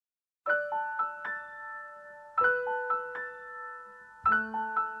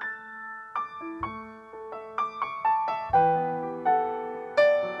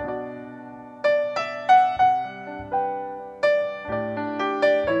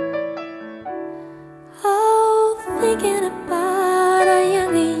thinking about our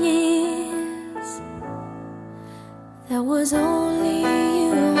younger years. There was only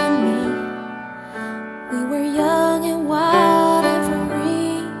you and me. We were young and wild and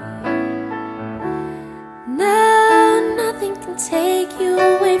free. Now nothing can take you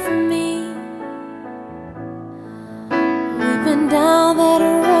away from me. We've been down that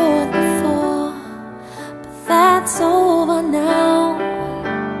road before, but that's over now.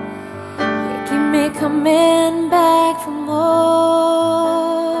 You keep me coming back for more.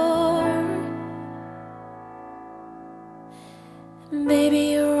 Baby,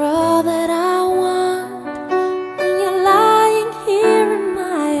 you're all that I want. When you're lying here in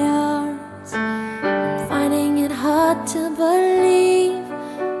my arms, I'm finding it hard to believe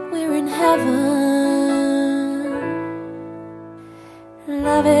we're in heaven.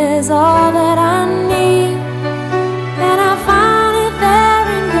 Love is all that I need, and I found it there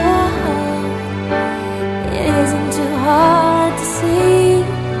in your heart. It isn't too hard to see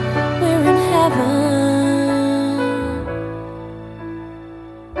we're in heaven.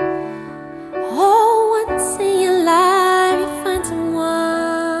 Oh, once in your life you find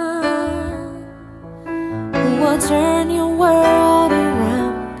someone who will turn your world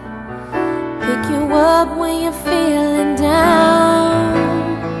around, pick you up when you're feeling down.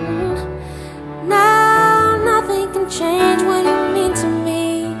 Now nothing can change what you mean to me.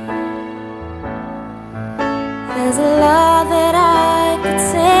 There's a lot that I could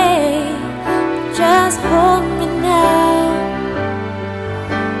say, but just hold me now,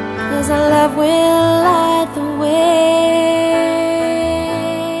 'cause our love will light the way.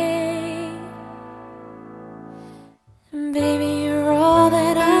 Baby, you're all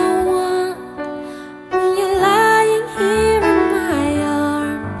that I want. When you're lying here in my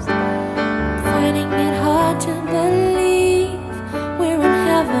arms, I'm finding it hard to believe we're in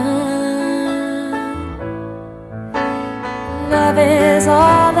heaven. Love is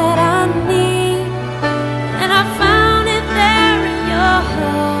all that I need, and I found it there in your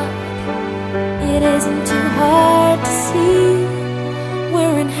heart. It isn't too hard to see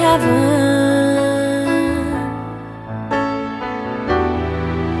we're in heaven.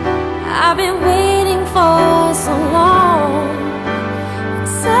 I've been waiting for so long for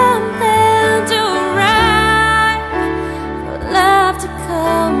something to arrive, for love to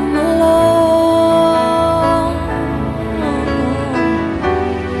come along.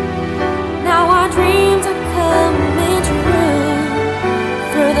 Now our dreams are coming true,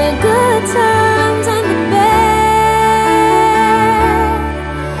 through the good times and the bad.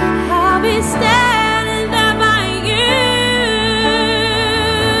 I'll be standing there by you.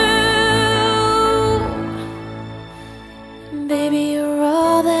 Baby, you're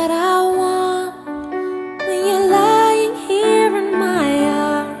all that I want. When you're lying here in my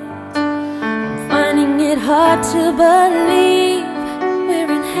arms, I'm finding it hard to believe